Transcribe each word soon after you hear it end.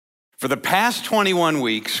For the past 21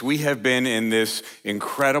 weeks, we have been in this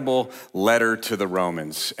incredible letter to the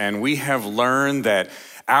Romans, and we have learned that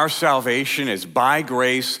our salvation is by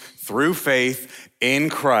grace through faith in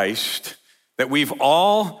Christ, that we've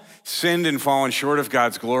all sinned and fallen short of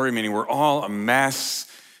God's glory, meaning we're all a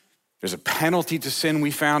mess. There's a penalty to sin, we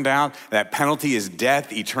found out. That penalty is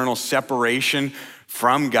death, eternal separation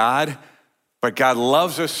from God. But God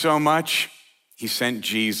loves us so much, he sent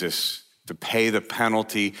Jesus to pay the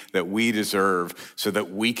penalty that we deserve so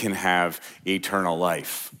that we can have eternal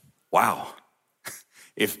life. Wow.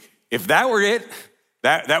 If that were it,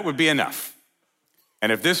 that would be enough.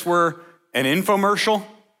 And if this were an infomercial,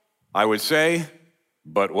 I would say,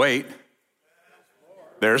 but wait,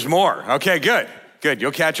 there's more. Okay, good.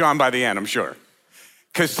 You'll catch on by the end, I'm sure.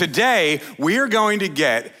 Because today we are going to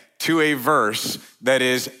get to a verse that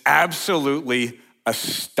is absolutely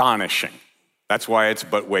astonishing. That's why it's,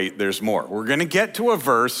 but wait, there's more. We're gonna get to a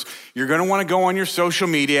verse. You're gonna wanna go on your social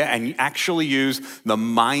media and actually use the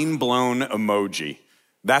mind blown emoji.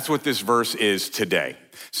 That's what this verse is today.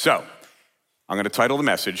 So I'm gonna title the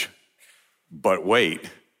message, but wait,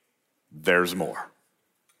 there's more.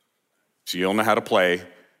 So you'll know how to play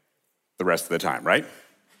the rest of the time, right?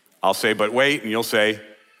 I'll say, but wait, and you'll say,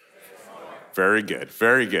 very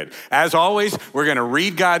good. As always, we're gonna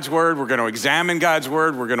read God's word, we're gonna examine God's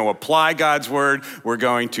word, we're gonna apply God's word, we're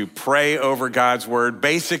going to pray over God's word.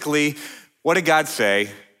 Basically, what did God say?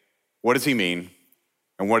 What does he mean?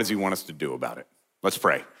 And what does he want us to do about it? Let's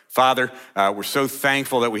pray. Father, we're so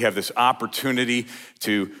thankful that we have this opportunity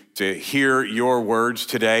to hear your words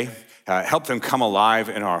today. Help them come alive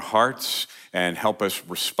in our hearts and help us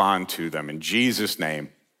respond to them. In Jesus' name,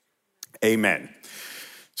 amen.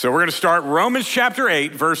 So we're gonna start Romans chapter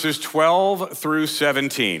 8, verses 12 through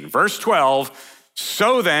 17. Verse 12,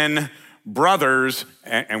 so then, brothers,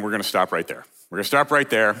 and we're gonna stop right there. We're gonna stop right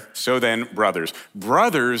there. So then, brothers.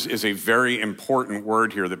 Brothers is a very important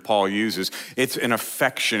word here that Paul uses. It's an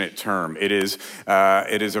affectionate term. It is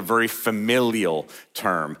a very familial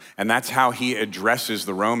term. And that's how he addresses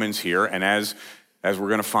the Romans here. And as we're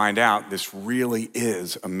gonna find out, this really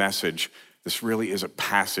is a message. This really is a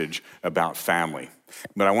passage about family.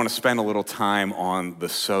 But I want to spend a little time on the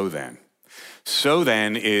so then. So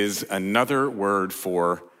then is another word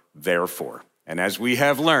for therefore. And as we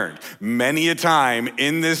have learned many a time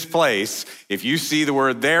in this place, if you see the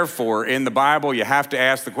word therefore in the Bible, you have to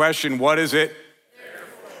ask the question, what is it?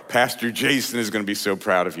 Therefore. Pastor Jason is going to be so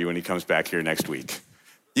proud of you when he comes back here next week.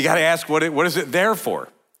 You got to ask, what is it there for?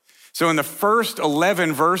 So in the first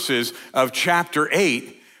 11 verses of chapter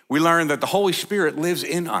 8, we learn that the Holy Spirit lives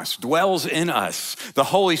in us, dwells in us. The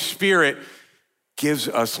Holy Spirit gives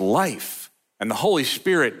us life, and the Holy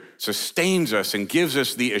Spirit sustains us and gives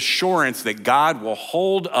us the assurance that God will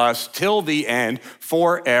hold us till the end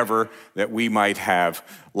forever, that we might have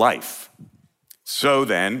life. So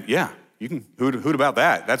then, yeah, you can hoot about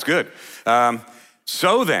that. That's good.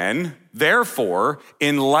 So then, therefore,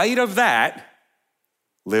 in light of that,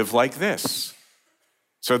 live like this.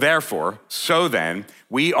 So then,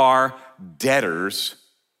 we are debtors,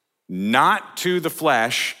 not to the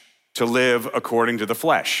flesh, to live according to the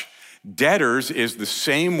flesh. Debtors is the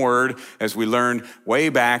same word as we learned way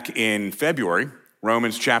back in February,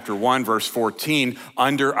 Romans chapter 1, verse 14,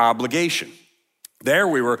 under obligation. There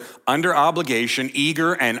we were under obligation,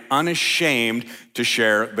 eager and unashamed to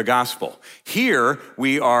share the gospel. Here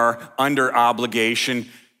we are under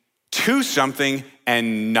obligation to something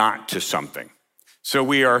and not to something. So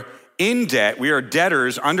we are in debt, we are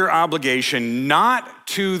debtors under obligation, not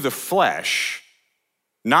to the flesh,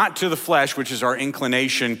 which is our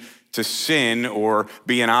inclination to sin or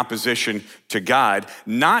be in opposition to God,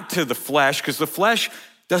 not to the flesh, because the flesh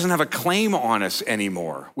doesn't have a claim on us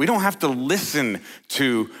anymore. We don't have to listen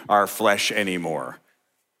to our flesh anymore.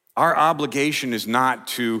 Our obligation is not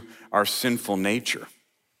to our sinful nature.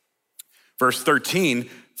 Verse 13,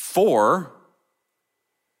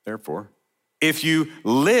 therefore, if you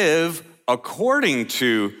live according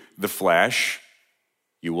to the flesh,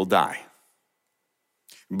 you will die.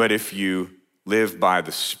 But if you live by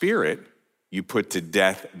the Spirit, you put to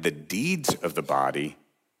death the deeds of the body,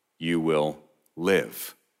 you will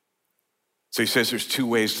live. So he says there's two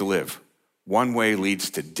ways to live. One way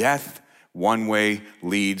leads to death, one way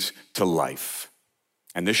leads to life.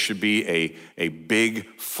 And this should be a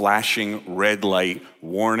big flashing red light,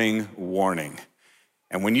 warning.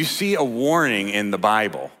 And when you see a warning in the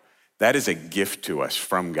Bible, that is a gift to us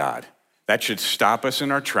from God. That should stop us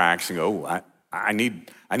in our tracks and go, oh, I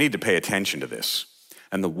need to pay attention to this.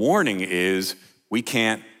 And the warning is we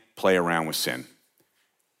can't play around with sin.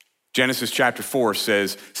 Genesis chapter 4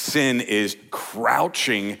 says sin is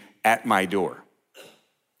crouching at my door.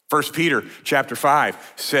 1 Peter chapter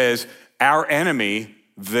 5 says, our enemy,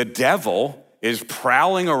 the devil, is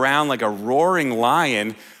prowling around like a roaring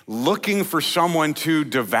lion looking for someone to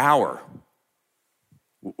devour.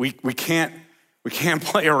 We can't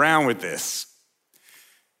play around with this.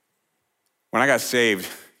 When I got saved,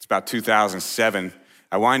 it's about 2007,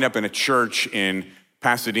 I wind up in a church in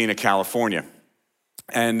Pasadena, California.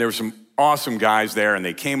 And there were some awesome guys there, and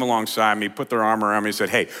they came alongside me, put their arm around me, and said,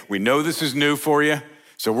 hey, we know this is new for you,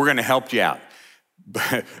 so we're gonna help you out.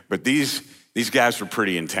 But these guys were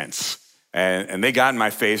pretty intense. And they got in my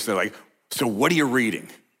face, they're like, so what are you reading?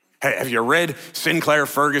 Have you read Sinclair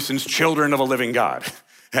Ferguson's Children of a Living God?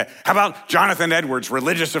 How about Jonathan Edwards'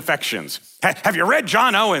 Religious Affections? Have you read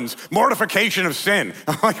John Owen's Mortification of Sin?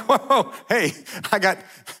 I'm like, whoa, hey,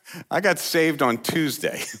 I got saved on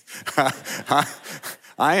Tuesday.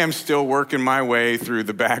 I am still working my way through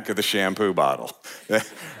the back of the shampoo bottle.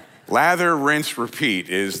 Lather, rinse, repeat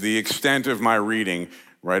is the extent of my reading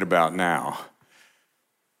right about now.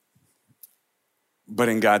 But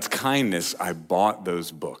in God's kindness, I bought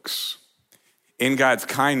those books. In God's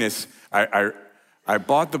kindness, I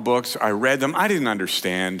bought the books, I read them. I didn't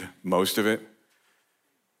understand most of it,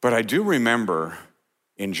 but I do remember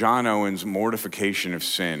in John Owen's Mortification of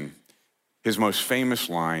Sin, his most famous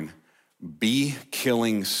line, be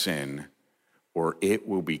killing sin or it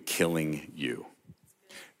will be killing you.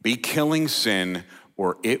 Be killing sin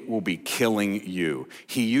or it will be killing you.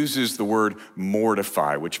 He uses the word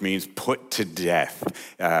mortify, which means put to death,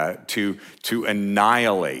 to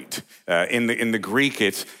annihilate. In the Greek,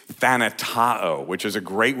 it's thanatao, which is a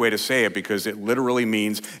great way to say it because it literally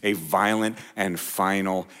means a violent and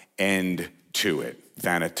final end to it.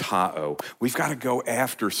 Thanatao. We've got to go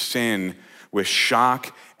after sin with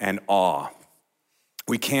shock and awe.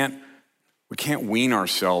 We can't wean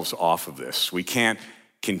ourselves off of this. We can't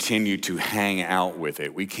continue to hang out with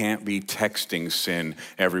it. We can't be texting sin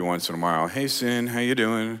every once in a while. Hey, sin, how you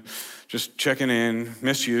doing? Just checking in,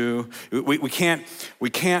 miss you. We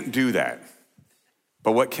can't do that.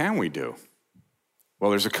 But what can we do?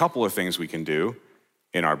 Well, there's a couple of things we can do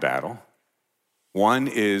in our battle. One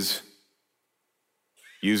is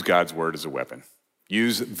use God's word as a weapon.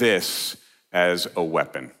 Use this as a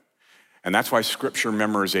weapon. And that's why scripture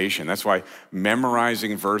memorization, that's why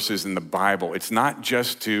memorizing verses in the Bible, it's not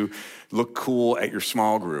just to look cool at your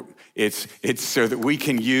small group. It's so that we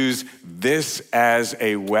can use this as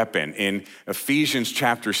a weapon. In Ephesians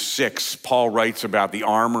chapter 6, Paul writes about the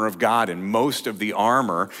armor of God, and most of the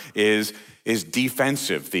armor is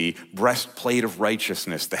defensive, the breastplate of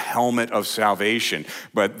righteousness, the helmet of salvation.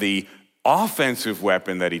 But the offensive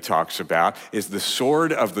weapon that he talks about is the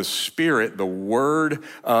sword of the Spirit, the word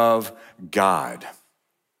of God.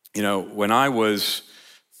 You know, when I was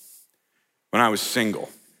single,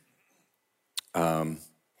 I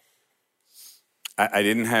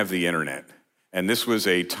didn't have the internet. And this was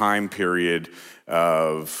a time period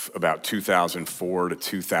of about 2004 to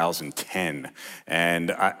 2010.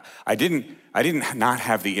 And I didn't not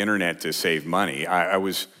have the internet to save money. I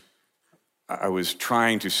was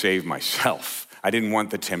trying to save myself. I didn't want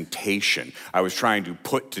the temptation. I was trying to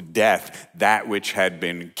put to death that which had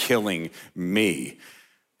been killing me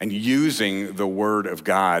and using the word of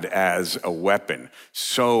God as a weapon.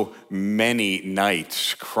 So many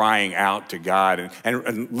nights crying out to God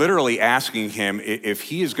and literally asking him if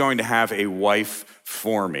he is going to have a wife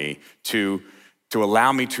for me to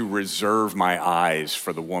allow me to reserve my eyes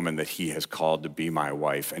for the woman that he has called to be my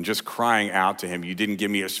wife, and just crying out to him, you didn't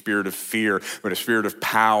give me a spirit of fear, but a spirit of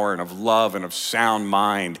power and of love and of sound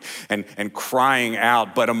mind, and crying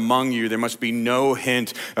out, but among you there must be no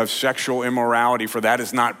hint of sexual immorality, for that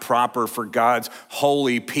is not proper for God's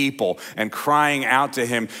holy people, and crying out to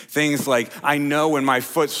him things like, I know when my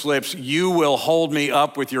foot slips, you will hold me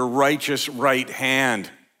up with your righteous right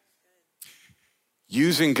hand.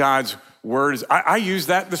 Using God's words. I used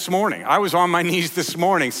that this morning. I was on my knees this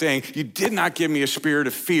morning saying, you did not give me a spirit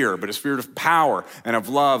of fear, but a spirit of power and of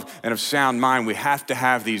love and of sound mind. We have to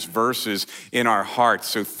have these verses in our hearts.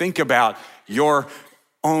 So think about your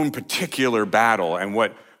own particular battle and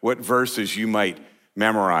what verses you might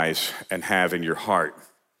memorize and have in your heart.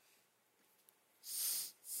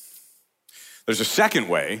 There's a second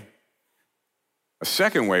way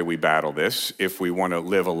we battle this if we want to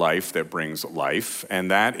live a life that brings life,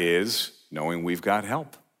 and that is knowing we've got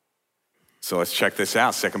help. So let's check this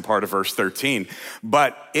out, second part of verse 13.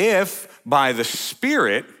 But if by the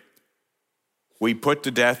Spirit we put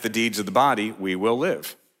to death the deeds of the body, we will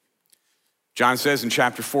live. John says in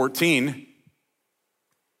chapter 14,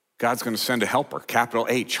 God's going to send a helper, capital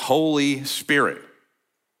H, Holy Spirit.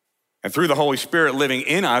 And through the Holy Spirit living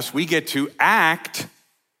in us, we get to act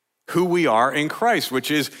who we are in Christ, which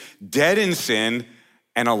is dead in sin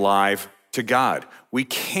and alive to God. We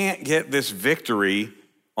can't get this victory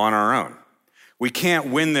on our own. We can't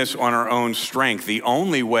win this on our own strength. The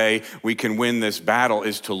only way we can win this battle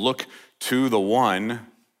is to look to the one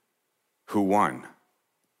who won.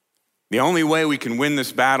 The only way we can win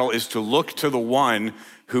this battle is to look to the one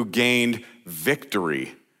who gained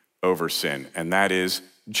victory over sin, and that is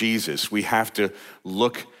Jesus. We have to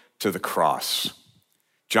look to the cross.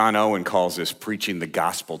 John Owen calls this preaching the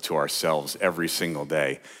gospel to ourselves every single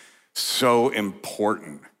day. So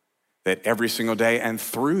important that every single day and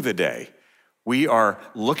through the day, we are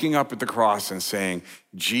looking up at the cross and saying,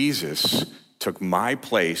 Jesus took my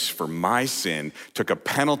place for my sin, took a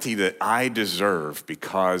penalty that I deserve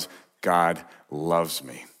because God loves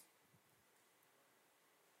me.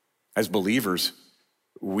 As believers,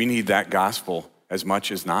 we need that gospel as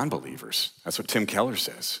much as non-believers. That's what Tim Keller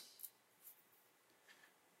says.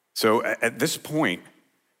 So at this point,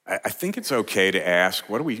 I think it's okay to ask,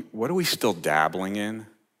 what are we still dabbling in?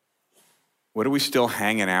 What are we still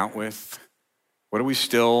hanging out with? What are we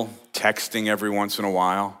still texting every once in a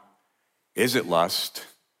while? Is it lust?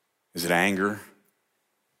 Is it anger?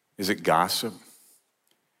 Is it gossip?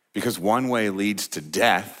 Because one way leads to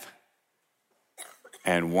death,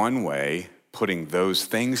 and one way, putting those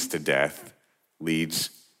things to death, leads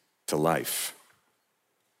to life.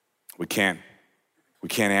 We can't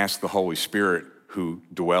ask the Holy Spirit who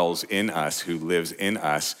dwells in us, who lives in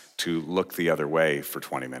us, to look the other way for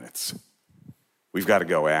 20 minutes. We've got to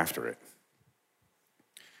go after it.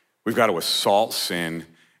 We've got to assault sin,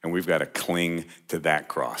 and we've got to cling to that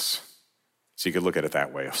cross. So you could look at it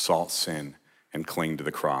that way, assault sin and cling to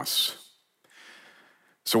the cross.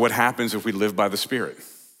 So what happens if we live by the Spirit?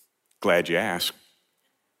 Glad you asked,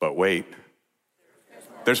 but wait.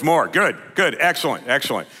 There's more. Good, excellent.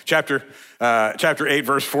 Chapter 8,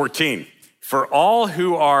 verse 14. For all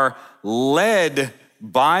who are led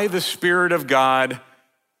by the Spirit of God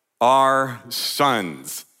are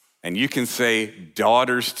sons. And you can say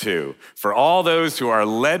daughters too. For all those who are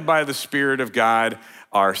led by the Spirit of God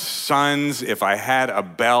are sons. If I had a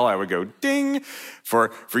bell, I would go ding.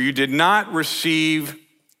 For you did not receive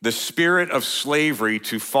the spirit of slavery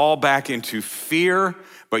to fall back into fear,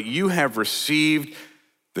 but you have received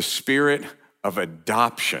the spirit of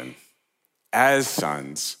adoption as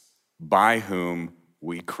sons, by whom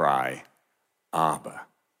we cry, Abba,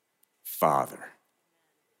 Father.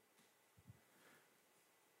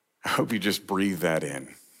 I hope you just breathe that in.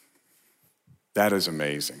 That is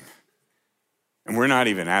amazing. And we're not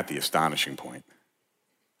even at the astonishing point.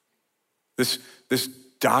 This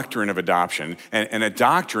doctrine of adoption, and a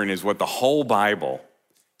doctrine is what the whole Bible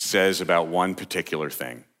says about one particular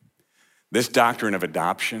thing. This doctrine of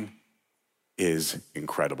adoption is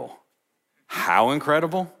incredible. How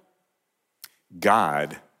incredible?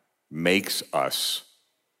 God makes us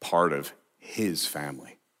part of his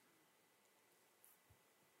family.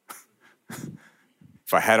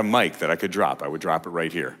 If I had a mic that I could drop, I would drop it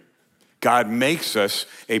right here. God makes us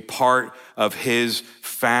a part of his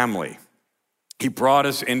family. He brought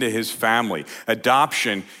us into his family.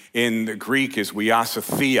 Adoption in the Greek is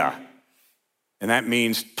weiosothea, and that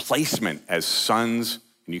means placement as sons,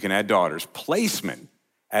 and you can add daughters, placement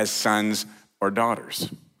as sons or daughters.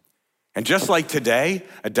 And just like today,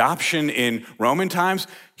 adoption in Roman times,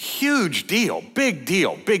 huge deal,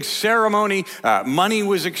 big ceremony. Money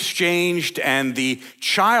was exchanged, and the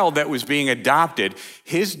child that was being adopted,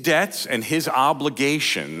 his debts and his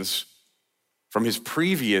obligations from his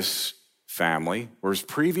previous family or his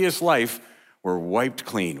previous life were wiped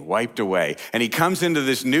clean, wiped away. And he comes into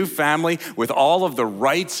this new family with all of the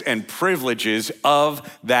rights and privileges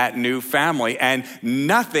of that new family, and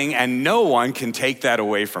nothing and no one can take that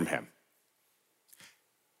away from him.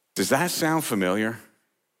 Does that sound familiar?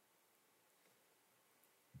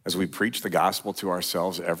 As we preach the gospel to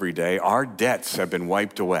ourselves every day, our debts have been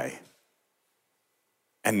wiped away.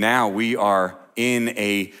 And now we are in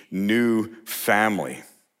a new family.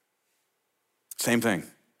 Same thing.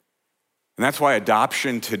 And that's why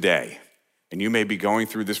adoption today, and you may be going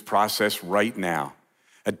through this process right now,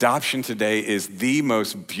 adoption today is the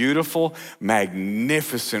most beautiful,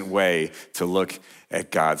 magnificent way to look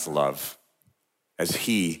at God's love as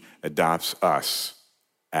he adopts us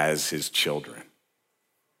as his children.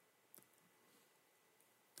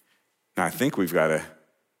 Now, I think we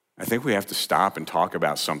have to stop and talk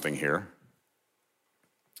about something here.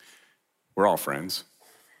 We're all friends.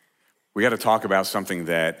 We got to talk about something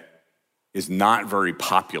that is not very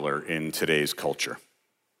popular in today's culture.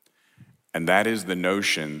 And that is the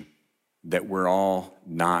notion that we're all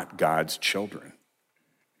not God's children.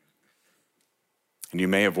 And you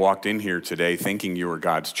may have walked in here today thinking you were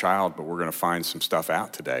God's child, but we're going to find some stuff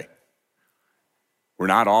out today. We're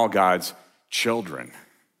not all God's children.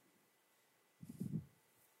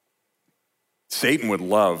 Satan would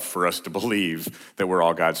love for us to believe that we're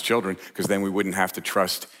all God's children, because then we wouldn't have to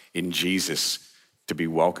trust in Jesus to be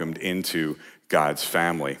welcomed into God's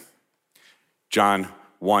family. John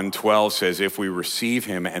 1:12 says, if we receive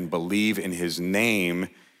him and believe in his name,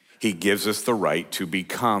 he gives us the right to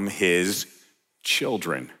become his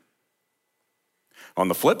children. On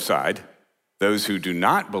the flip side, those who do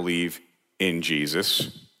not believe in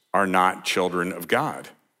Jesus are not children of God.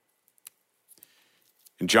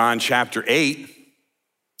 In John chapter 8,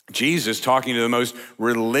 Jesus, talking to the most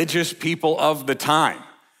religious people of the time,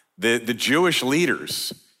 the Jewish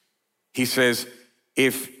leaders, he says,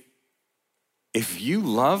 if you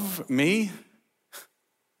love me,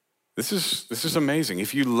 this is amazing.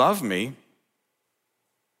 If you love me,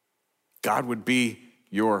 God would be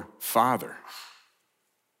your father.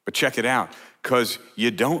 But check it out, because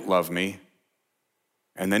you don't love me.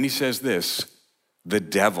 And then he says this, the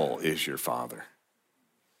devil is your father.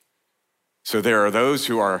 So there are those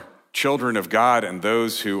who are children of God and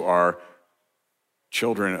those who are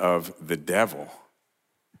children of the devil.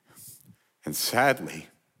 And sadly,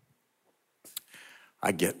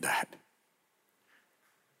 I get that.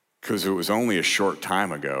 Because it was only a short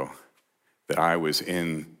time ago that I was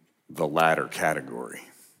in the latter category.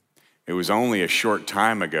 It was only a short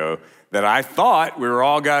time ago that I thought we were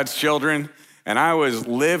all God's children, and I was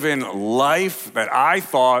living life that I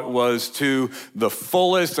thought was to the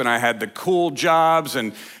fullest, and I had the cool jobs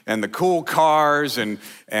and the cool cars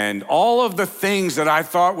and all of the things that I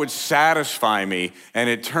thought would satisfy me. And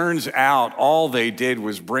it turns out all they did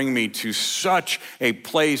was bring me to such a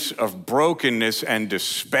place of brokenness and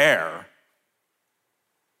despair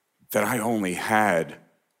that I only had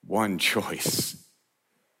one choice.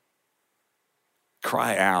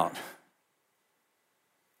 Cry out.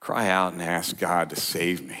 Cry out and ask God to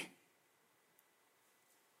save me.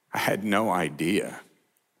 I had no idea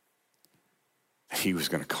that he was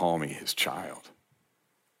going to call me his child.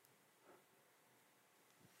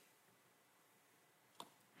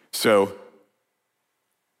 So,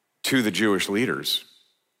 to the Jewish leaders,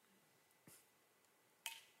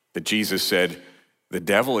 that Jesus said, the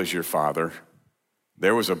devil is your father,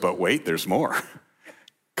 there was a but wait, there's more.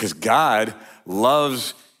 Because God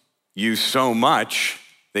loves you so much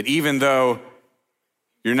that even though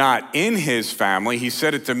you're not in his family, he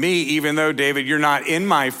said it to me, even though, David, you're not in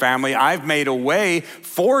my family, I've made a way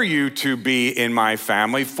for you to be in my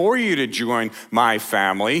family, for you to join my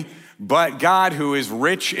family. But God, who is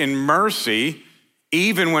rich in mercy,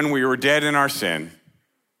 even when we were dead in our sin,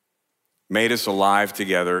 made us alive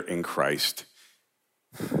together in Christ.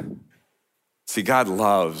 See, God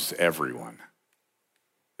loves everyone.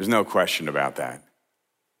 There's no question about that.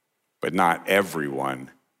 But not everyone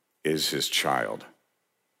is his child.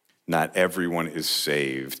 Not everyone is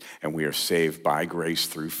saved, and we are saved by grace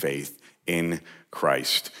through faith in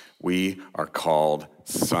Christ. We are called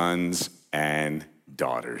sons and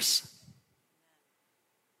daughters.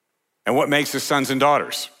 And what makes us sons and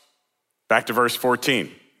daughters? Back to verse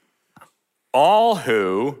 14. All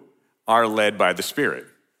who are led by the Spirit.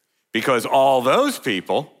 Because all those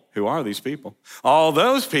people, who are these people? All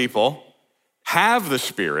those people have the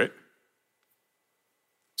Spirit.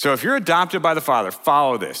 So if you're adopted by the Father,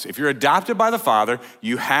 follow this. If you're adopted by the Father,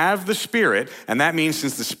 you have the Spirit, and that means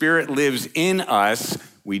since the Spirit lives in us,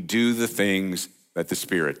 we do the things that the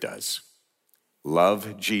Spirit does.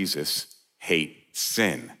 Love Jesus, hate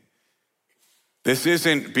sin. This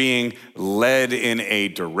isn't being led in a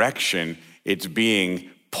direction, it's being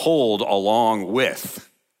pulled along with.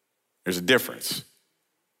 There's a difference.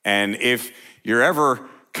 And if you're ever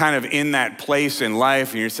kind of in that place in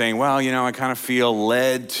life and you're saying, well, I kind of feel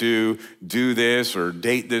led to do this or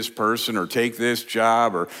date this person or take this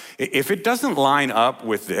job, or if it doesn't line up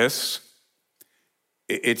with this,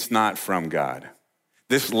 it's not from God.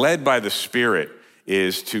 This led by the Spirit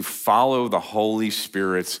is to follow the Holy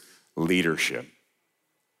Spirit's leadership.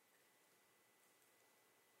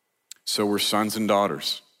 So we're sons and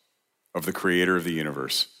daughters of the Creator of the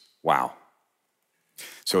universe. Wow.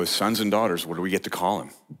 So as sons and daughters, what do we get to call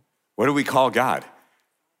him? What do we call God?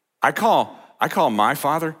 I call my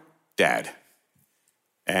Father Dad.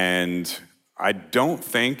 And I don't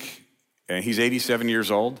think, and he's 87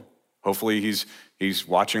 years old. Hopefully he's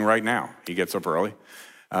watching right now. He gets up early.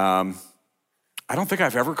 I don't think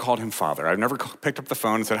I've ever called him Father. I've never picked up the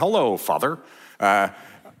phone and said, hello, Father. But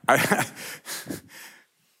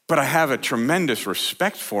but I have a tremendous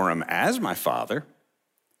respect for him as my father,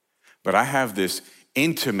 but I have this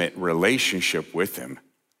intimate relationship with him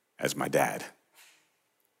as my dad.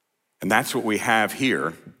 And that's what we have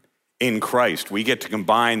here in Christ. We get to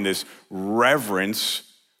combine this reverence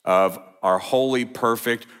of our holy,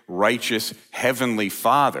 perfect, righteous, heavenly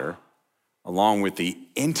Father, along with the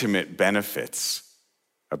intimate benefits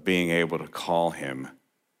of being able to call him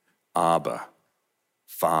Abba,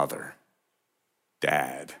 Father,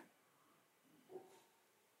 Dad.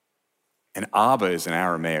 And Abba is an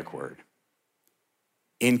Aramaic word.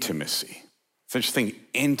 Intimacy. Such a thing,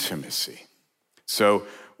 intimacy. So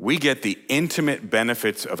we get the intimate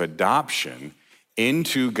benefits of adoption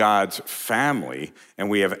into God's family, and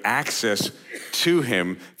we have access to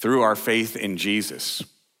him through our faith in Jesus.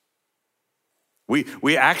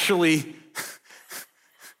 We actually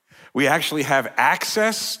have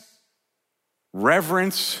access,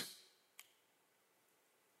 reverence,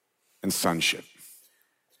 and sonship.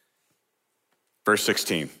 Verse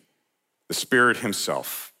 16, the Spirit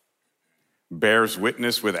himself bears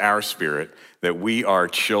witness with our spirit that we are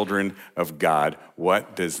children of God.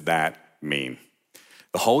 What does that mean?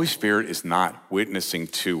 The Holy Spirit is not witnessing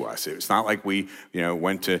to us. It's not like we,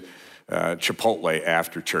 went to Chipotle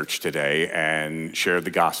after church today and shared the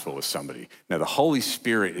gospel with somebody. Now, the Holy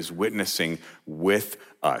Spirit is witnessing with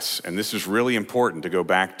us. And this is really important to go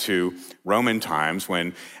back to Roman times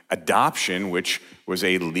when adoption, which was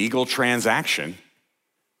a legal transaction,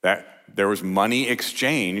 that there was money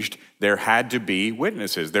exchanged, there had to be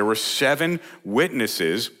witnesses. There were 7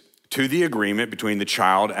 witnesses to the agreement between the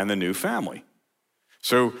child and the new family.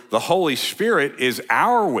 So the Holy Spirit is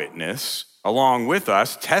our witness along with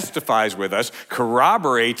us, testifies with us,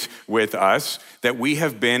 corroborates with us that we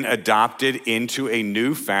have been adopted into a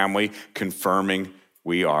new family, confirming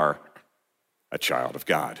we are a child of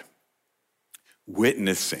God.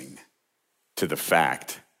 Witnessing to the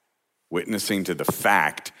fact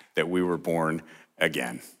that we were born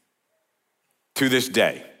again. To this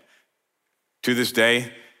day,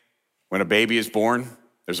 when a baby is born,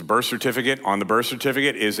 there's a birth certificate. On the birth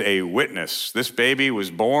certificate is a witness. This baby was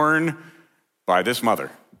born by this mother.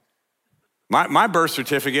 My birth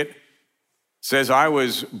certificate says I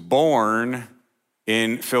was born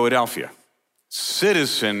in Philadelphia,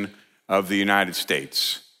 citizen of the United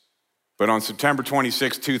States. But on September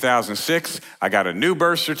 26, 2006, I got a new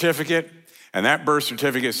birth certificate, and that birth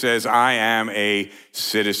certificate says I am a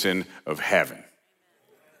citizen of heaven.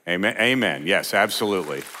 Amen. Amen. Yes,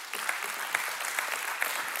 absolutely.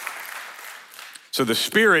 So the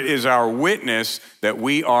Spirit is our witness that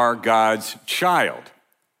we are God's child.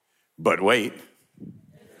 But wait.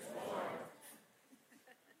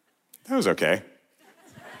 That was okay.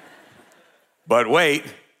 But wait.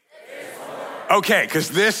 Okay, because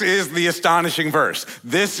this is the astonishing verse.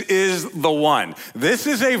 This is the one. This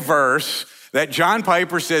is a verse that John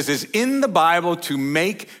Piper says is in the Bible to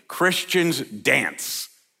make Christians dance.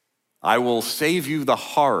 I will save you the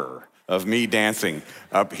horror of me dancing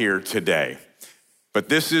up here today. But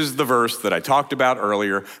this is the verse that I talked about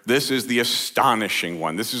earlier. This is the astonishing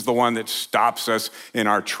one. This is the one that stops us in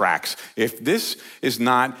our tracks. If this is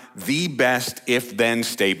not the best if-then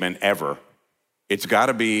statement ever, it's got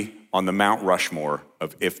to be on the Mount Rushmore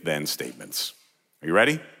of if-then statements. Are you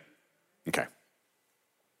ready? Okay.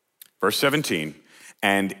 Verse 17,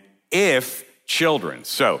 and if children.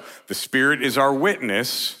 So the Spirit is our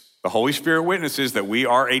witness. The Holy Spirit witnesses that we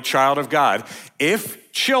are a child of God.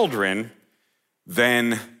 If children,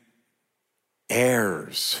 then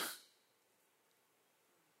heirs.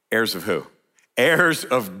 Heirs of who? Heirs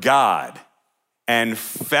of God and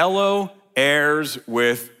fellow heirs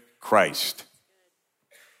with Christ.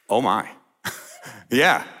 Oh my.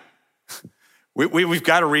 Yeah. We've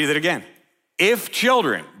got to read it again. If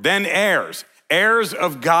children, then heirs. Heirs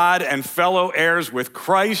of God and fellow heirs with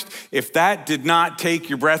Christ. If that did not take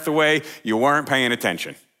your breath away, you weren't paying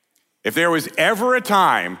attention. If there was ever a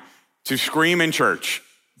time to scream in church,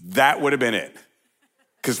 that would have been it.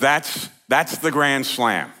 Because that's the grand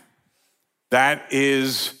slam.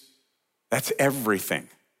 That's everything.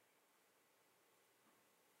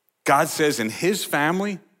 God says in his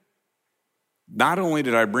family, not only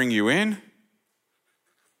did I bring you in,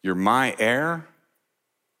 you're my heir,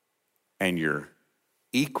 and you're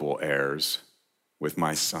equal heirs with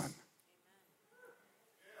my son.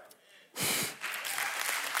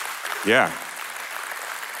 Yeah.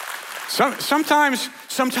 Sometimes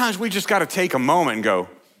we just got to take a moment and go,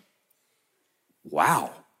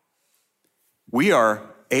 wow, we are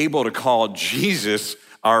able to call Jesus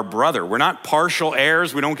our brother. We're not partial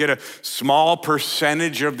heirs. We don't get a small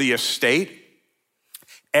percentage of the estate.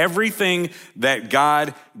 Everything that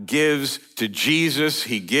God gives to Jesus,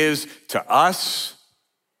 he gives to us.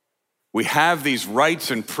 We have these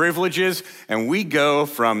rights and privileges, and we go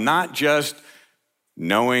from not just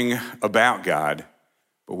knowing about God,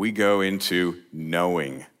 but we go into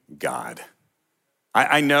knowing God.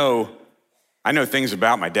 I know things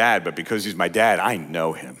about my dad, but because he's my dad, I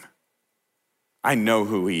know him. I know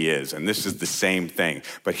who he is, and this is the same thing.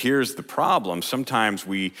 But here's the problem. Sometimes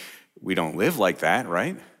we don't live like that,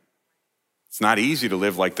 right? It's not easy to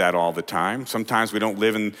live like that all the time. Sometimes we don't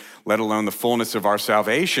live in, let alone the fullness of our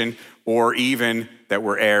salvation, or even that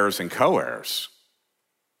we're heirs and co-heirs.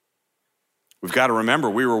 We've got to remember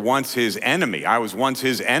we were once his enemy. I was once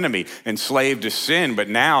his enemy, enslaved to sin, but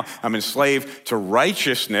now I'm enslaved to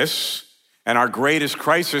righteousness. And our greatest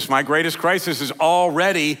crisis, my greatest crisis, has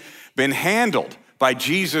already been handled by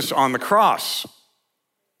Jesus on the cross.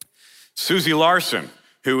 Susie Larson,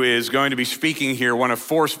 who is going to be speaking here, one of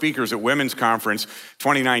 4 speakers at Women's Conference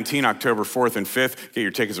 2019, October 4th and 5th. Get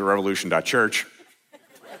your tickets at revolution.church.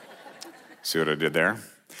 See what I did there?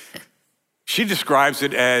 She describes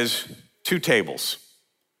it as 2 tables.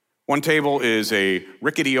 One table is a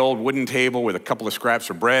rickety old wooden table with a couple of scraps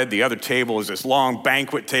of bread. The other table is this long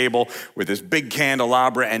banquet table with this big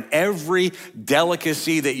candelabra and every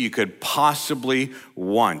delicacy that you could possibly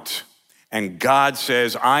want. And God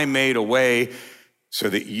says, I made a way so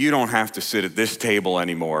that you don't have to sit at this table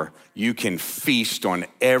anymore. You can feast on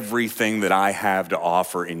everything that I have to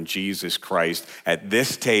offer in Jesus Christ at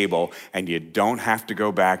this table, and you don't have to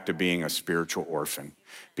go back to being a spiritual orphan,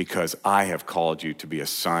 because I have called you to be a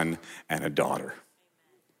son and a daughter.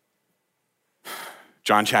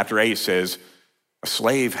 John chapter 8 says, a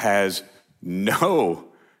slave has no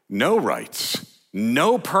rights,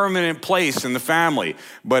 no permanent place in the family,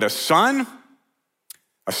 but a son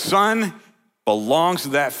belongs to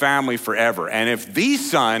that family forever. And if the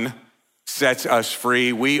Son sets us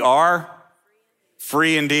free, we are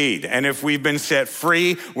free indeed. And if we've been set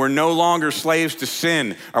free, we're no longer slaves to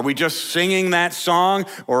sin. Are we just singing that song,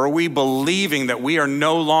 or are we believing that we are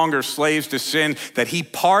no longer slaves to sin, that he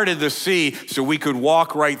parted the sea so we could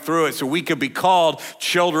walk right through it, so we could be called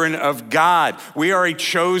children of God? We are a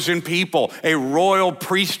chosen people, a royal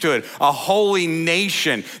priesthood, a holy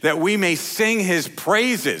nation, that we may sing his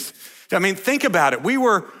praises. I mean, think about it. We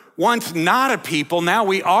were once not a people, now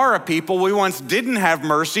we are a people. We once didn't have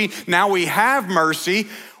mercy, now we have mercy.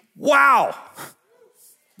 Wow.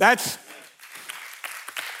 That's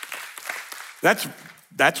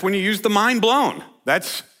when you use the mind blown.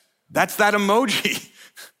 That's that emoji.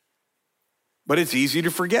 But it's easy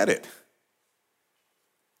to forget it.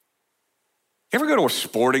 You ever go to a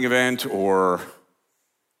sporting event, or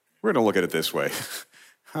we're going to look at it this way.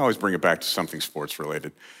 I always bring it back to something sports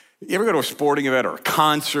related. You ever go to a sporting event or a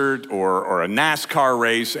concert or a NASCAR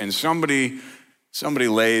race, and somebody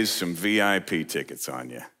lays some VIP tickets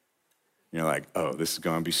on you? You're like, oh, this is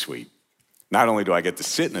going to be sweet. Not only do I get to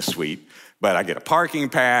sit in a suite, but I get a parking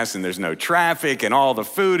pass, and there's no traffic, and all the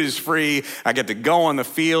food is free. I get to go on the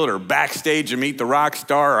field or backstage and meet the rock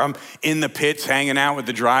star, or I'm in the pits hanging out with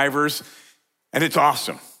the drivers, and it's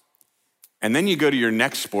awesome. And then you go to your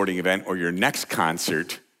next sporting event or your next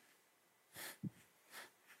concert,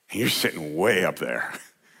 and you're sitting way up there.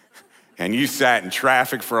 And you sat in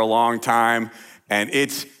traffic for a long time, and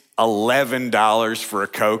it's $11 for a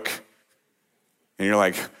Coke. And you're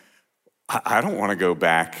like, I don't want to go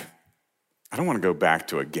back. I don't want to go back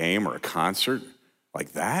to a game or a concert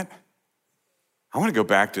like that. I want to go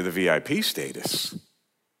back to the VIP status.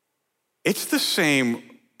 It's the same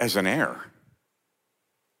as an heir.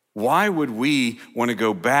 Why would we want to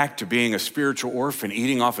go back to being a spiritual orphan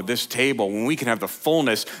eating off of this table when we can have the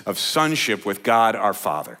fullness of sonship with God our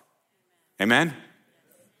Father? Amen?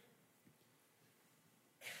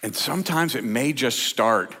 And sometimes it may just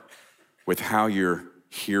start with how you're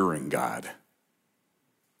hearing God.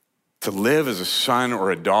 To live as a son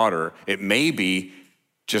or a daughter, it may be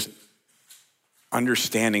just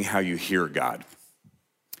understanding how you hear God.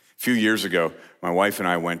 A few years ago, my wife and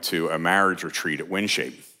I went to a marriage retreat at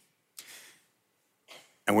WinShape.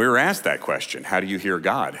 And we were asked that question, how do you hear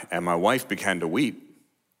God? And my wife began to weep.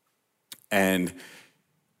 And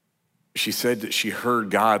she said that she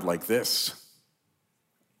heard God like this.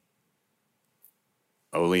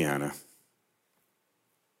 Oh, Leanna,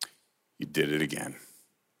 you did it again.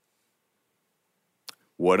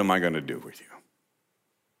 What am I going to do with you?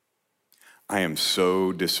 I am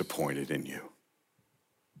so disappointed in you.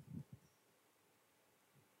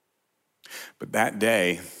 But that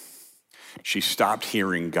day, she stopped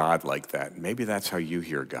hearing God like that. Maybe that's how you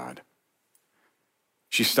hear God.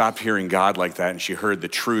 She stopped hearing God like that, and she heard the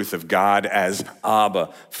truth of God as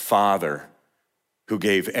Abba, Father, who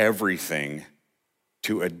gave everything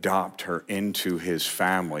to adopt her into his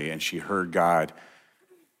family. And she heard God,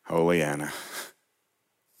 "Holy Anna,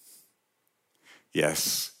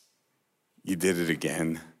 yes, you did it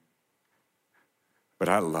again, but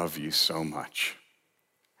I love you so much,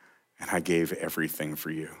 and I gave everything for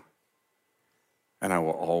you, and I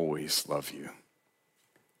will always love you.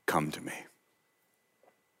 Come to me."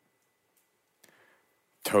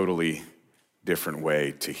 Totally different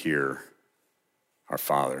way to hear our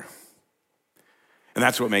Father. And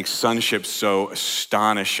that's what makes sonship so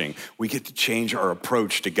astonishing. We get to change our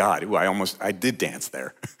approach to God. Ooh, I did dance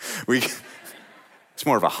there. It's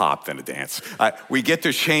more of a hop than a dance. We get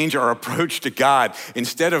to change our approach to God.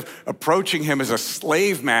 Instead of approaching him as a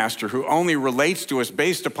slave master who only relates to us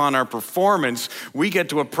based upon our performance, we get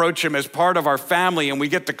to approach him as part of our family, and we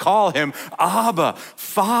get to call him Abba,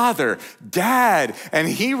 Father, Dad, and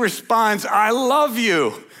he responds, "I love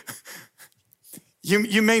you."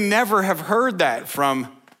 You may never have heard that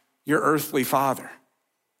from your earthly father,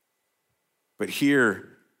 but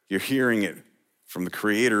here you're hearing it from the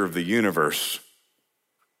creator of the universe.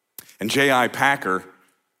 And J.I. Packer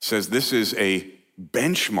says this is a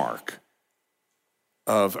benchmark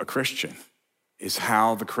of a Christian, is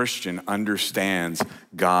how the Christian understands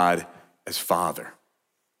God as Father.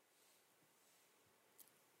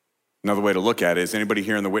 Another way to look at it is, anybody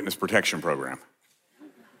here in the Witness Protection Program?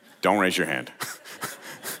 Don't raise your hand.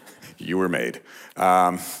 You were made.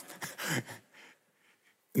 In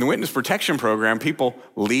the Witness Protection Program, people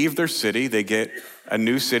leave their city, they get a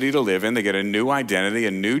new city to live in, they get a new identity,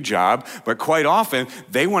 a new job, but quite often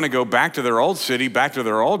they want to go back to their old city, back to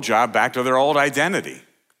their old job, back to their old identity.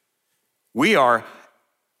 We are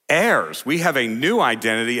heirs. We have a new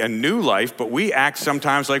identity, a new life, but we act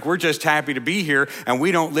sometimes like we're just happy to be here, and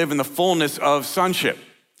we don't live in the fullness of sonship.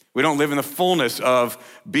 We don't live in the fullness of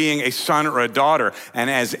being a son or a daughter. And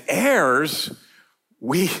as heirs,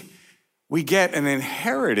 we get an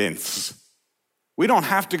inheritance. We don't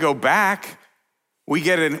have to go back. We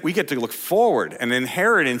get to look forward. An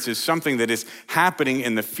inheritance is something that is happening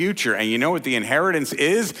in the future. And you know what the inheritance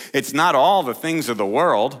is? It's not all the things of the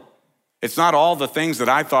world. It's not all the things that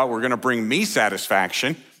I thought were going to bring me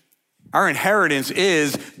satisfaction. Our inheritance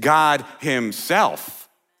is God himself.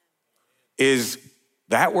 Is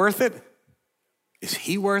that worth it? Is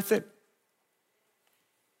he worth it?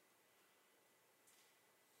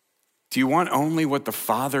 Do you want only what the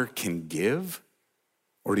Father can give?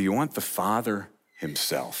 Or do you want the Father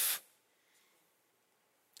himself?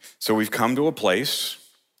 So we've come to a place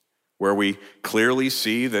where we clearly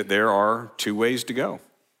see that there are two ways to go.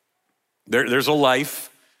 There's a life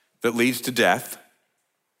that leads to death,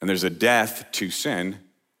 and there's a death to sin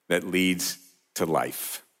that leads to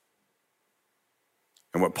life.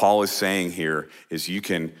 And what Paul is saying here is you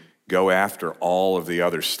can go after all of the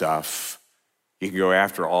other stuff. You can go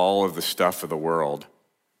after all of the stuff of the world,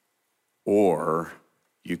 or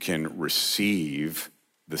you can receive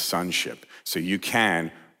the sonship. So you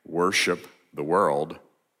can worship the world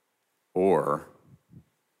or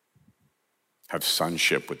have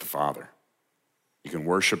sonship with the Father. You can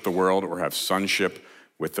worship the world or have sonship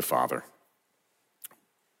with the Father.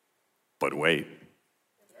 But wait.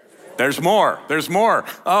 There's more.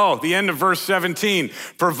 Oh, the end of verse 17.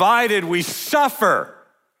 Provided we suffer.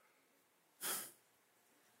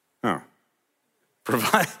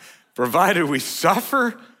 Provided we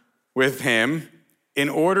suffer with him in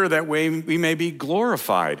order that we may be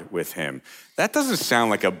glorified with him. That doesn't sound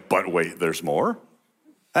like a but wait, there's more.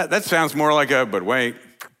 That sounds more like a but wait,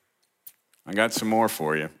 I got some more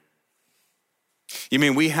for you. You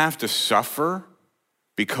mean we have to suffer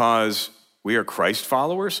because we are Christ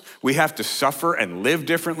followers? We have to suffer and live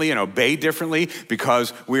differently and obey differently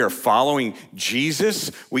because we are following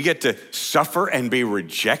Jesus? We get to suffer and be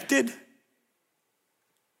rejected?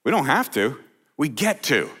 We don't have to. We get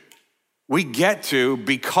to. We get to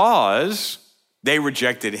because they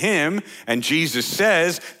rejected him, and Jesus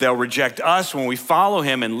says they'll reject us when we follow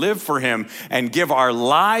him and live for him and give our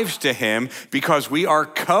lives to him because we are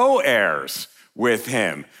co-heirs with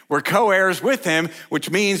him. We're co-heirs with him, which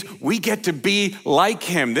means we get to be like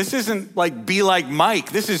him. This isn't like be like Mike.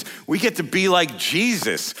 We get to be like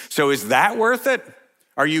Jesus. So is that worth it?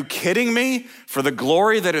 Are you kidding me? For the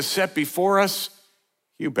glory that is set before us?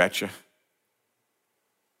 You betcha.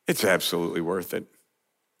 It's absolutely worth it.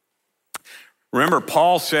 Remember,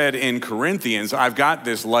 Paul said in Corinthians, I've got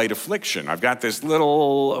this light affliction. I've got this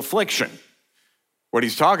little affliction. What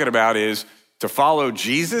he's talking about is to follow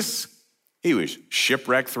Jesus. He was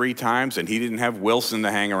shipwrecked 3 times and he didn't have Wilson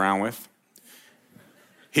to hang around with.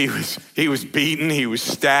 He was beaten, he was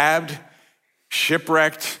stabbed,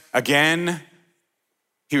 shipwrecked again.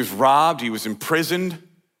 He was robbed, he was imprisoned.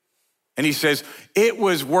 And he says, it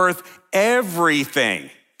was worth everything.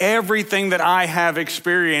 Everything that I have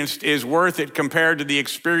experienced is worth it compared to the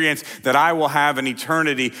experience that I will have in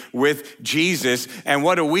eternity with Jesus. And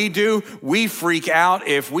what do? We freak out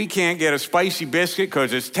if we can't get a spicy biscuit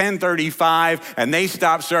because it's 10:35 and they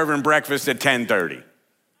stop serving breakfast at 10:30.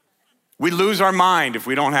 We lose our mind if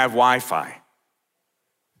we don't have Wi-Fi.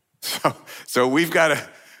 So we've got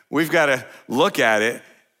to look at it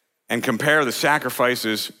and compare the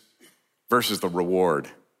sacrifices versus the reward.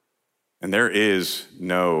 And there is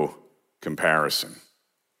no comparison.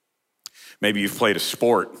 Maybe you've played a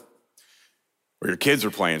sport or your kids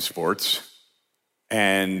are playing sports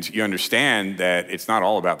and you understand that it's not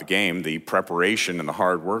all about the game. The preparation and the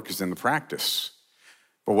hard work is in the practice.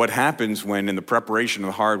 But what happens when in the preparation of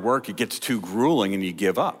the hard work, it gets too grueling and you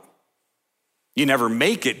give up? You never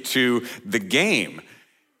make it to the game.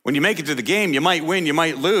 When you make it to the game, you might win, you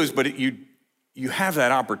might lose, but you have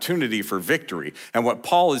that opportunity for victory. And what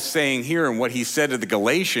Paul is saying here and what he said to the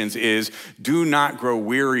Galatians is, do not grow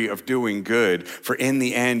weary of doing good, for in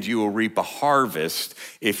the end you will reap a harvest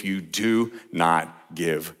if you do not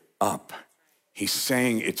give up. He's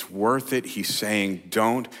saying it's worth it. He's saying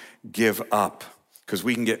don't give up, because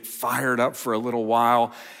we can get fired up for a little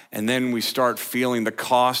while and then we start feeling the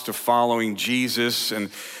cost of following Jesus and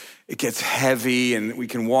it gets heavy and we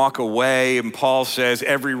can walk away. And Paul says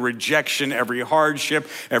every rejection, every hardship,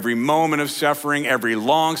 every moment of suffering, every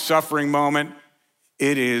long suffering moment,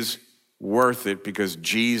 it is worth it because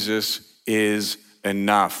Jesus is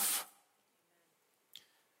enough.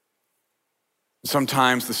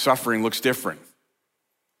 Sometimes the suffering looks different.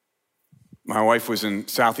 My wife was in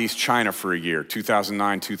Southeast China for a year,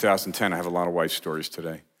 2009, 2010. I have a lot of wife stories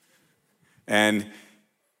today. And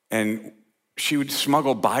she would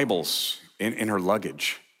smuggle Bibles in her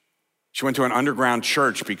luggage. She went to an underground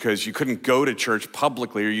church because you couldn't go to church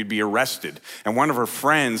publicly or you'd be arrested. And one of her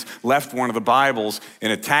friends left one of the Bibles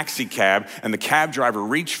in a taxi cab, and the cab driver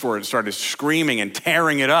reached for it and started screaming and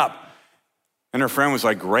tearing it up. And her friend was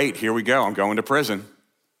like, great, here we go, I'm going to prison.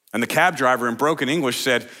 And the cab driver in broken English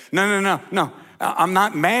said, no, I'm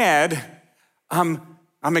not mad, I'm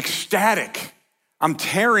ecstatic. I'm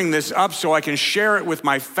tearing this up so I can share it with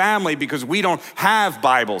my family because we don't have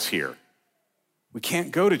Bibles here. We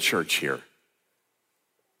can't go to church here.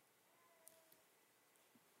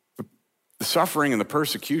 The suffering and the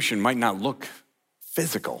persecution might not look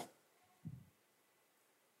physical.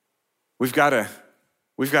 We've got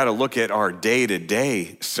to look at our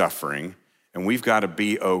day-to-day suffering, and we've got to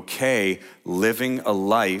be okay living a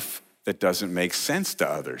life that doesn't make sense to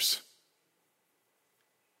others.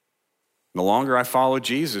 The longer I follow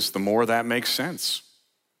Jesus, the more that makes sense.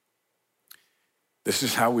 This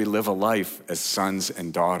is how we live a life as sons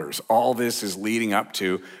and daughters. All this is leading up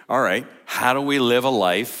to, all right, how do we live a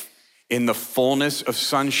life in the fullness of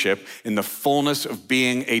sonship, in the fullness of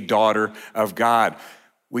being a daughter of God?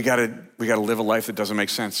 We gotta live a life that doesn't make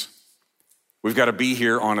sense. We've got to be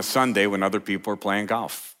here on a Sunday when other people are playing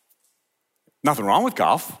golf. Nothing wrong with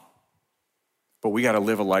golf, but we got to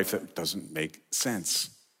live a life that doesn't make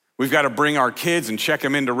sense. We've got to bring our kids and check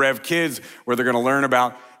them into Rev Kids where they're going to learn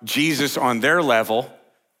about Jesus on their level.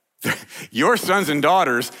 Your sons and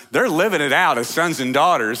daughters, they're living it out as sons and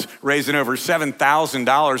daughters, raising over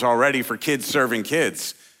 $7,000 already for kids serving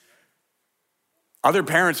kids. Other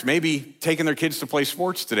parents may be taking their kids to play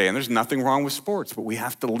sports today, and there's nothing wrong with sports, but we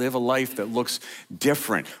have to live a life that looks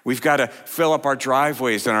different. We've got to fill up our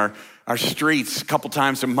driveways and our streets a couple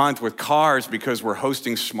times a month with cars because we're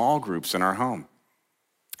hosting small groups in our home.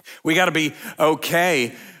 We got to be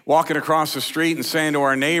okay walking across the street and saying to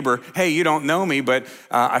our neighbor, hey, you don't know me, but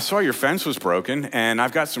I saw your fence was broken, and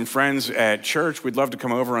I've got some friends at church. We'd love to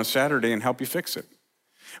come over on Saturday and help you fix it.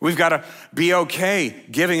 We've got to be okay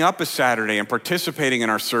giving up a Saturday and participating in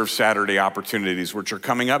our Serve Saturday opportunities, which are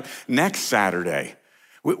coming up next Saturday.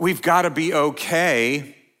 We've got to be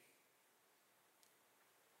okay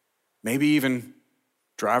maybe even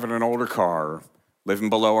driving an older car, living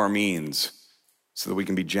below our means so that we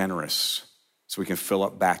can be generous, so we can fill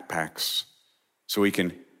up backpacks, so we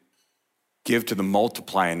can give to the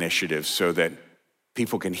Multiply initiative so that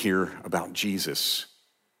people can hear about Jesus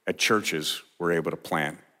at churches we're able to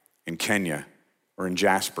plant in Kenya or in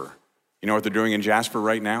Jasper. You know what they're doing in Jasper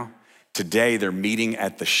right now? Today, they're meeting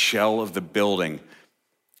at the shell of the building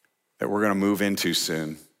that we're going to move into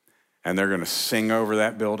soon. And they're going to sing over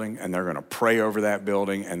that building, and they're going to pray over that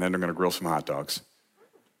building, and then they're going to grill some hot dogs.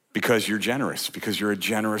 Because you're generous, because you're a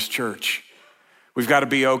generous church. We've got to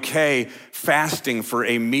be okay fasting for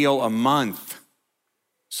a meal a month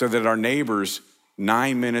so that our neighbors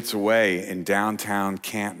 9 minutes away in downtown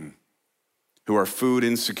Canton, who are food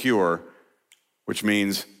insecure, which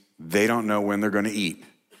means they don't know when they're going to eat,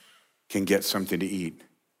 can get something to eat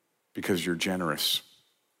because you're generous.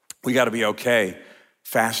 We got to be okay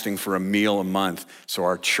fasting for a meal a month so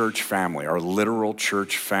our church family, our literal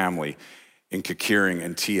church family in Kakiring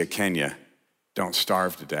and Tia, Kenya, don't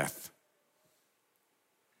starve to death.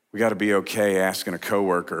 We got to be okay asking a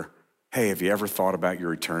coworker, hey, have you ever thought about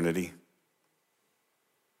your eternity?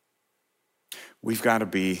 We've got to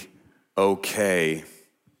be okay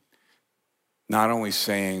not only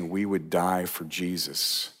saying we would die for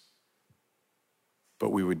Jesus,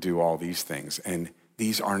 but we would do all these things. And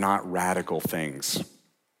these are not radical things.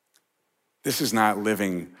 This is not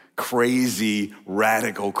living crazy,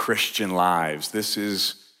 radical Christian lives. This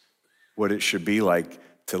is what it should be like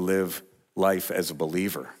to live life as a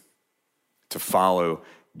believer, to follow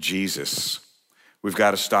Jesus. We've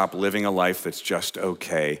got to stop living a life that's just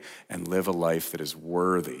okay and live a life that is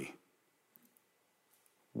worthy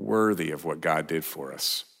of what God did for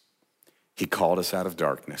us. He called us out of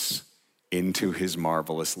darkness into his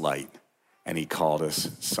marvelous light, and he called us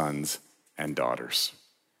sons and daughters.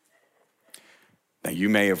 Now, you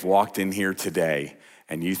may have walked in here today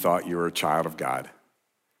and you thought you were a child of God,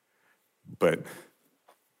 but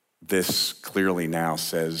this clearly now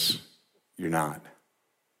says you're not.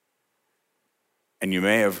 And you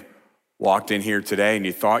may have walked in here today and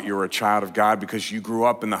you thought you were a child of God because you grew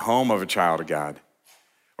up in the home of a child of God.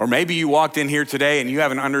 Or maybe you walked in here today and you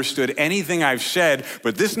haven't understood anything I've said,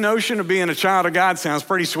 but this notion of being a child of God sounds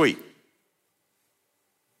pretty sweet.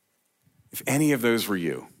 If any of those were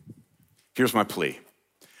you, here's my plea.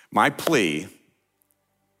 My plea,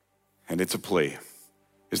 and it's a plea,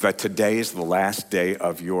 is that today is the last day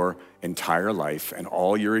of your entire life and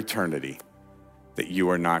all your eternity that you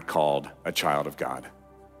are not called a child of God.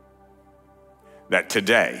 That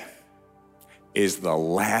today is the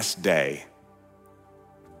last day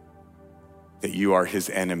that you are his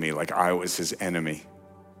enemy, like I was his enemy.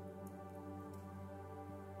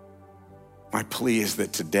 My plea is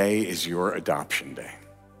that today is your adoption day.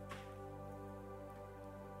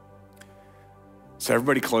 So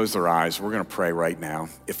everybody close their eyes. We're going to pray right now.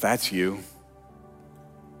 If that's you,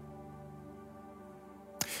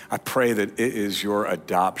 I pray that it is your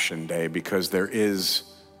adoption day, because there is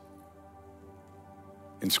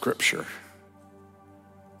in Scripture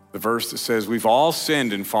the verse that says we've all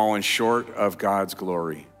sinned and fallen short of God's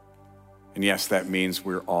glory. And yes, that means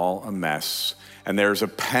we're all a mess. And there's a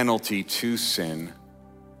penalty to sin,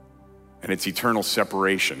 and it's eternal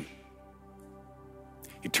separation.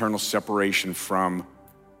 Eternal separation from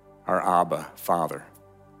our Abba, Father.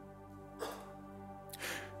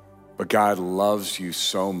 But God loves you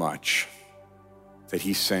so much that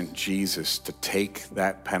he sent Jesus to take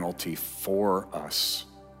that penalty for us,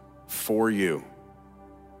 for you,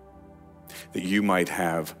 that you might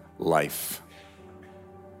have life.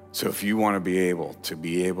 So if you want to be able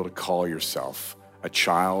to call yourself a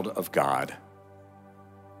child of God,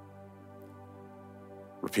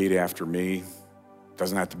 repeat after me.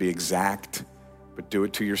 Doesn't have to be exact, but do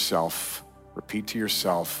it to yourself. Repeat to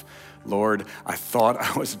yourself, Lord, I thought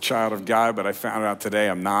I was a child of God, but I found out today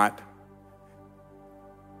I'm not.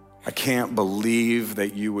 I can't believe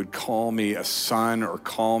that you would call me a son or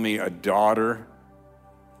call me a daughter,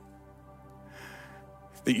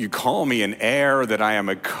 that you call me an heir, that I am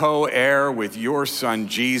a co-heir with your son,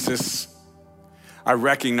 Jesus. I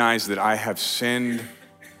recognize that I have sinned,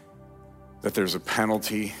 that there's a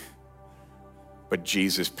penalty, but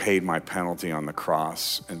Jesus paid my penalty on the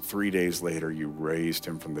cross, and 3 days later, you raised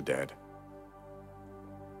him from the dead.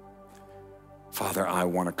 Father, I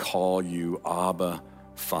want to call you Abba,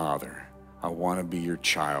 Father. I want to be your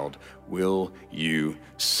child. Will you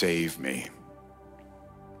save me?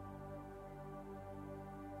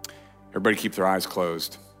 Everybody keep their eyes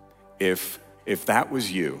closed. If that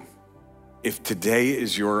was you, if today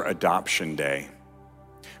is your adoption day,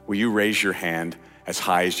 will you raise your hand as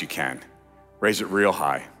high as you can? Raise it real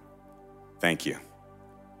high. Thank you.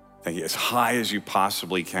 Thank you. As high as you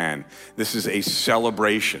possibly can. This is a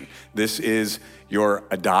celebration. This is your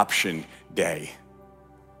adoption day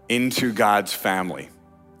into God's family.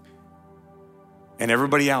 And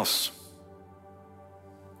everybody else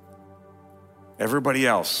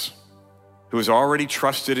who has already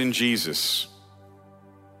trusted in Jesus.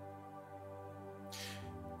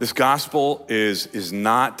 This gospel is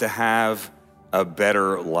not to have a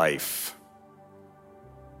better life.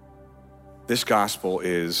 This gospel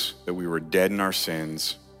is that we were dead in our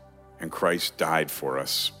sins and Christ died for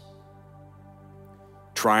us.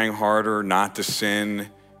 trying harder not to sin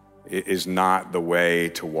is not the way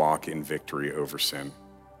to walk in victory over sin.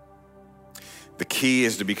 The key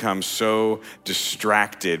is to become so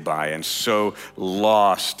distracted by and so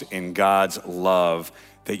lost in God's love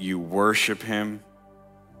that you worship him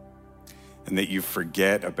and that you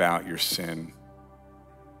forget about your sin.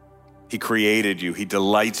 He created you. He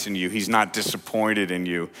delights in you. He's not disappointed in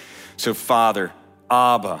you. So Father,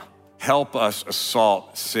 Abba, help us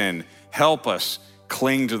assault sin. Help us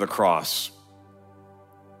cling to the cross.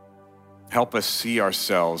 Help us see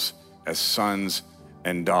ourselves as sons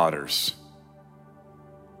and daughters,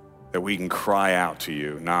 that we can cry out to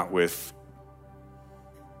you, not with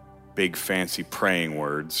big fancy praying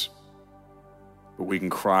words, but we can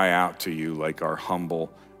cry out to you like our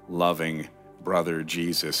humble, loving brother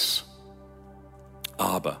Jesus.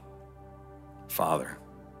 Abba, Father.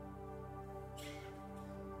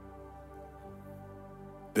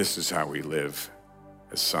 This is how we live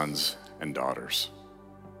as sons and daughters.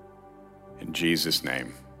 In Jesus'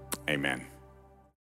 name, amen.